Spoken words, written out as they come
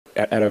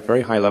At a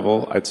very high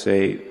level, I'd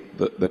say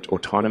that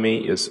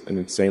autonomy is an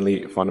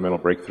insanely fundamental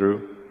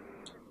breakthrough,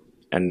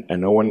 and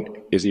no one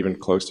is even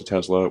close to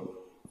Tesla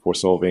for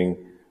solving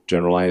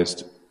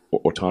generalized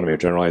autonomy or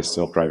generalized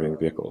self-driving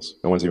vehicles.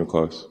 No one's even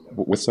close.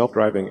 With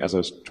self-driving, as I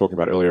was talking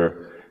about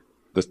earlier,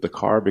 the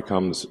car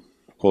becomes,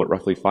 call it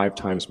roughly 5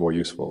 times more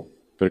useful,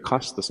 but it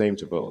costs the same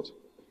to build.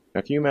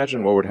 Now, can you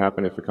imagine what would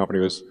happen if a company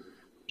was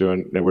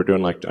we're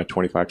doing like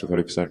 25 to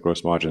 30%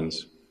 gross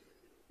margins,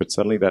 but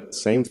suddenly that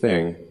same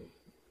thing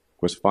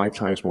was 5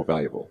 times more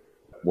valuable?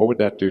 What would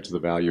that do to the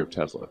value of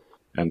Tesla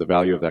and the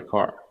value of that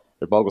car?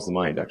 It boggles the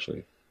mind,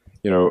 actually.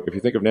 If you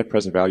think of net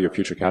present value of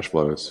future cash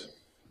flows,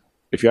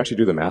 if you actually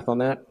do the math on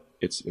that,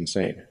 it's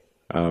insane.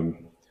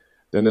 Then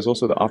there's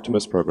also the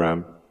Optimus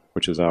program,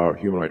 which is our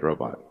humanoid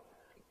robot,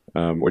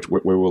 where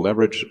we'll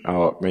leverage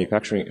our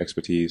manufacturing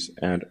expertise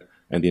and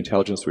the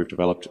intelligence we've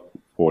developed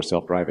for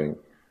self-driving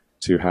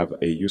to have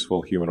a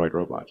useful humanoid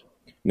robot.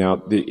 Now,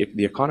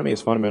 the economy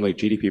is fundamentally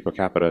GDP per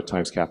capita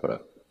times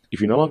capita. If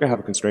you no longer have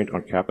a constraint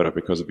on capita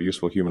because of a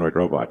useful humanoid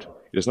robot,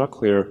 it is not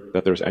clear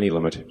that there's any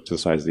limit to the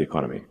size of the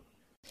economy.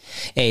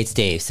 Hey, it's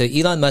Dave. So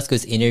Elon Musk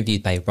was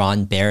interviewed by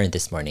Ron Barron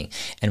this morning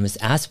and was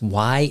asked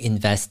why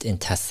invest in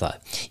Tesla.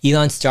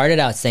 Elon started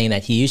out saying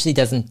that he usually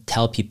doesn't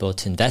tell people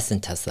to invest in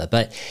Tesla,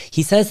 but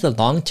he says the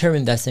long-term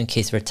investment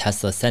case for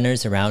Tesla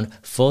centers around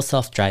full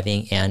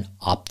self-driving and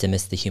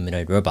Optimus, the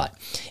humanoid robot.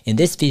 In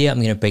this video, I'm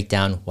going to break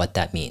down what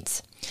that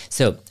means.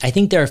 So I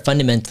think there are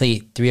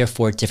fundamentally 3 or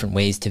 4 different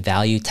ways to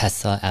value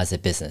Tesla as a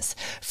business.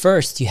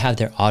 First, you have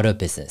their auto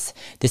business.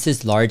 This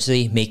is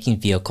largely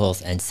making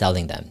vehicles and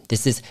selling them.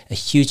 This is a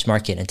huge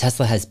market, and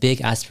Tesla has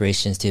big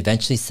aspirations to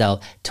eventually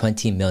sell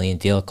 20 million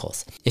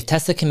vehicles. If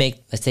Tesla can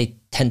make, let's say,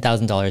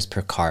 $10,000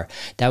 per car,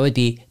 that would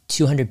be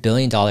 $200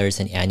 billion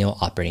in annual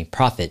operating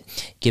profit.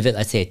 Give it,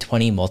 let's say, a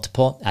 20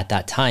 multiple at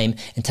that time,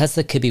 and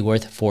Tesla could be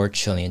worth $4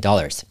 trillion.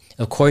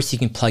 Of course, you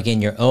can plug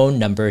in your own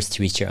numbers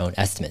to reach your own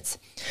estimates.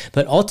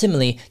 But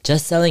ultimately,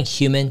 just selling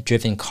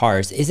human-driven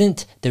cars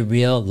isn't the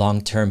real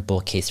long-term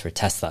bull case for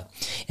Tesla.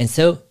 And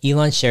so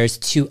Elon shares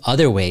 2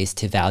 other ways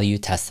to value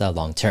Tesla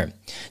long-term.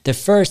 The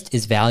first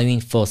is valuing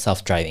full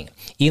self-driving.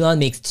 Elon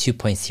makes 2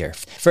 points here.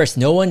 First,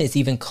 no one is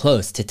even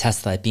close to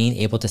Tesla being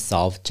able to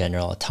solve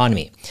general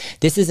autonomy.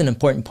 This is an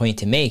important point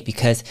to make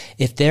because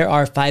if there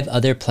are 5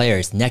 other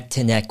players neck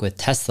to neck with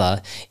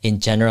Tesla in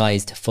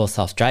generalized full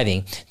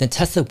self-driving, then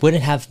Tesla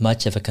wouldn't have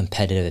much of a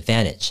competitive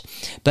advantage.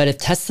 But if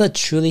Tesla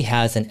truly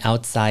has an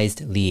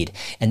outsized lead,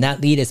 and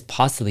that lead is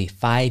possibly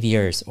 5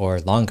 years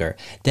or longer,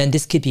 then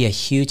this could be a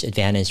huge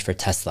advantage for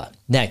Tesla.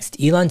 Next,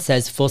 Elon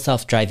says full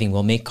self-driving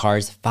will make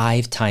cars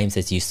 5 times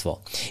as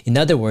useful. In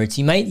other words,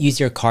 you might use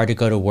your car to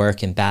go to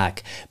work and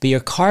back, but your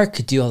car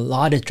could do a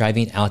lot of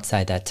driving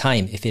outside that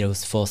time if it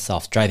was full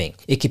self-driving.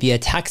 It could be a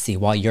taxi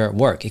while you're at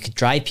work. It could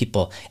drive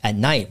people at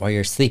night while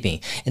you're sleeping.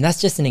 And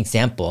that's just an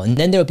example. And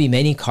then there will be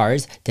many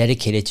cars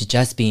dedicated to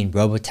just being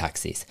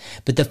robo-taxis.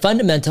 But the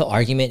fundamental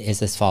argument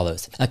is as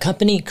follows. A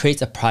company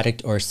creates a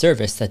product or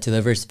service that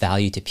delivers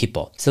value to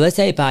people. So let's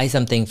say I buy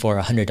something for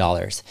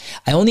 $100.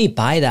 I only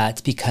buy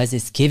that because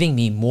it's giving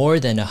me more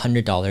than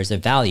 $100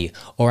 of value,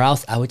 or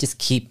else I would just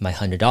keep my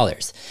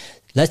 $100.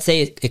 Let's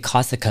say it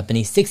costs the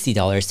company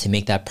 $60 to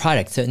make that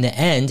product. So in the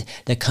end,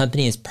 the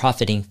company is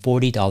profiting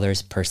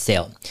 $40 per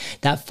sale.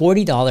 That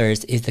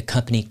 $40 is the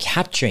company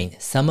capturing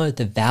some of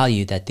the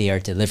value that they are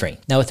delivering.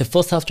 Now with a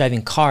full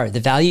self-driving car, the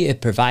value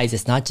it provides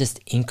is not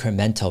just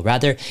incremental.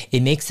 Rather,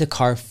 it makes the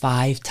car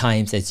 5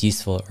 times as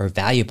useful or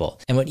valuable.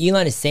 And what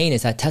Elon is saying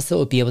is that Tesla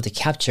will be able to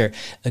capture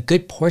a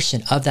good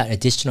portion of that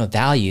additional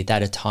value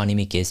that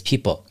autonomy gives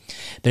people.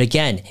 But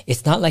again,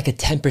 it's not like a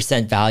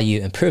 10%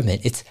 value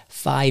improvement, it's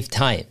 5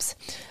 times.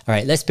 All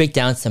right, let's break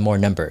down some more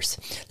numbers.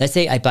 Let's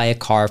say I buy a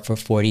car for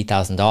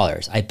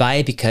 $40,000. I buy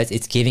it because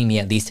it's giving me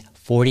at least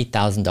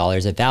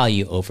 $40,000 of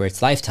value over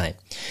its lifetime.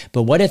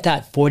 But what if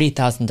that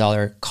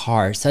 $40,000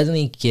 car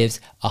suddenly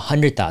gives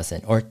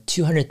 $100,000 or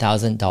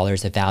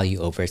 $200,000 of value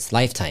over its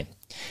lifetime?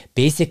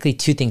 Basically,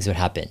 2 things would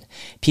happen.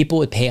 People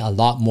would pay a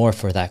lot more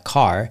for that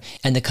car,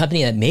 and the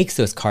company that makes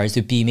those cars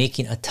would be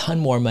making a ton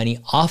more money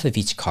off of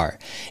each car,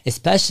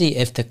 especially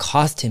if the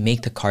cost to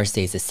make the car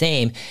stays the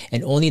same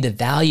and only the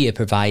value it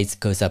provides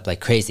goes up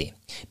like crazy.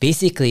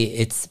 Basically,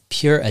 it's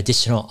pure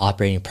additional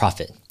operating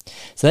profit.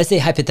 So let's say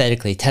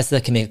hypothetically,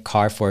 Tesla can make a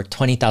car for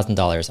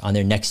 $20,000 on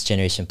their next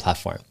generation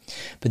platform.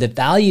 But the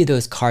value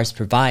those cars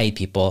provide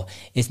people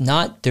is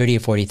not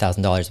 $30,000 or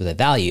 $40,000 worth of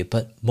value,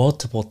 but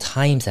multiple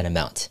times that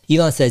amount.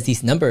 Elon says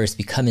these numbers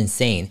become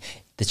insane.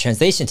 The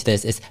translation to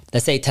this is,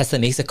 let's say Tesla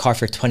makes a car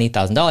for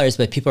 $20,000,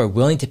 but people are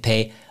willing to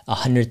pay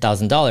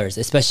 $100,000,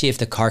 especially if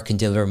the car can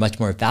deliver much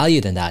more value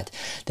than that,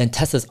 then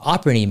Tesla's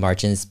operating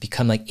margins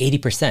become like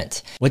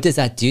 80%. What does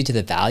that do to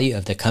the value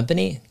of the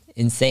company?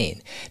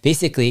 insane.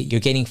 Basically, you're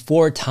getting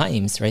 4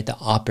 times, right, the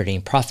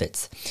operating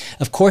profits.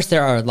 Of course,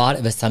 there are a lot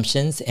of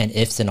assumptions and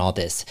ifs in all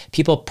this.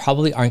 People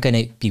probably aren't going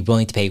to be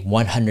willing to pay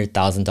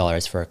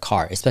 $100,000 for a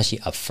car, especially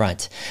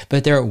upfront.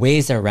 But there are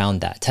ways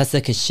around that.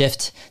 Tesla could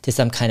shift to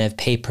some kind of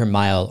pay per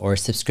mile or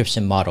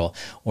subscription model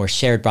or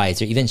shared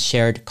rides or even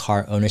shared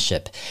car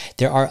ownership.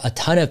 There are a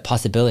ton of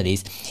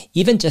possibilities.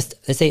 Even just,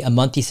 let's say, a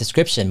monthly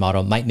subscription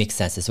model might make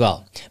sense as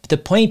well. But the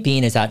point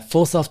being is that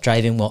full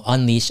self-driving will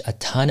unleash a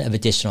ton of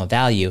additional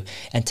value,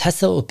 and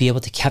Tesla will be able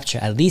to capture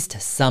at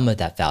least some of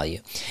that value.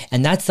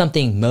 And that's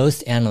something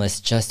most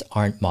analysts just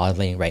aren't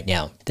modeling right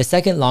now. The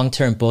second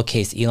long-term bull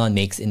case Elon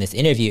makes in this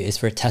interview is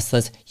for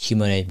Tesla's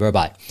humanoid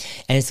robot.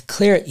 And it's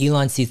clear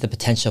Elon sees the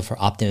potential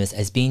for Optimus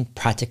as being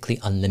practically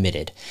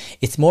unlimited.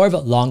 It's more of a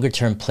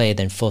longer-term play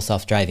than full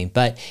self-driving,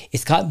 but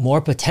it's got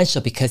more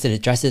potential because it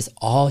addresses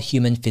all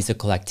human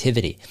physical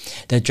activity.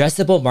 The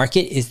addressable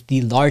market is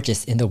the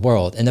largest in the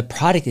world, and the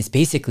product is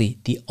basically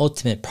the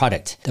ultimate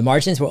product. The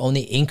margins will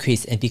only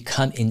increase and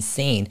become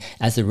insane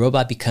as the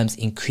robot becomes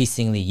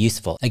increasingly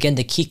useful. Again,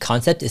 the key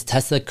concept is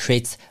Tesla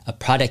creates a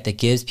product that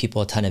gives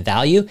people a ton of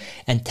value,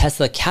 and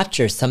Tesla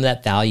captures some of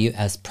that value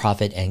as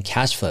profit and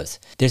cash flows.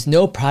 There's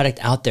no product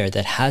out there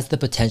that has the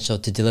potential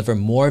to deliver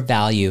more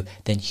value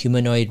than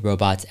humanoid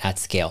robots at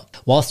scale.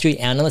 Wall Street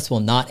analysts will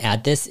not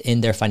add this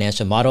in their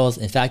financial models.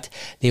 In fact,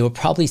 they will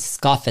probably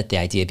scoff at the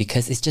idea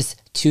because it's just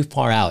too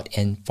far out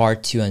and far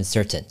too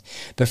uncertain.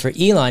 But for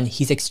Elon,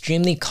 he's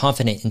extremely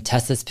confident in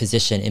Tesla's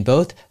position in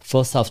both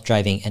full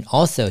self-driving and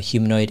also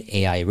humanoid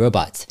AI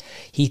robots.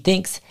 He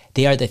thinks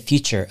they are the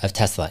future of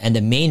Tesla and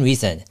the main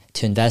reason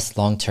to invest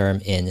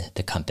long-term in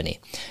the company.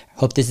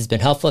 Hope this has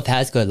been helpful. If it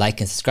has, go like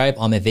and subscribe.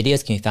 All my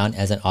videos can be found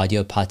as an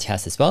audio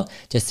podcast as well.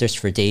 Just search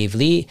for Dave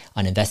Lee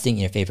on investing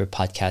in your favorite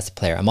podcast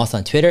player. I'm also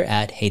on Twitter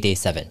at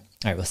HeyDave7. All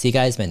right, we'll see you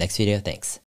guys in my next video. Thanks.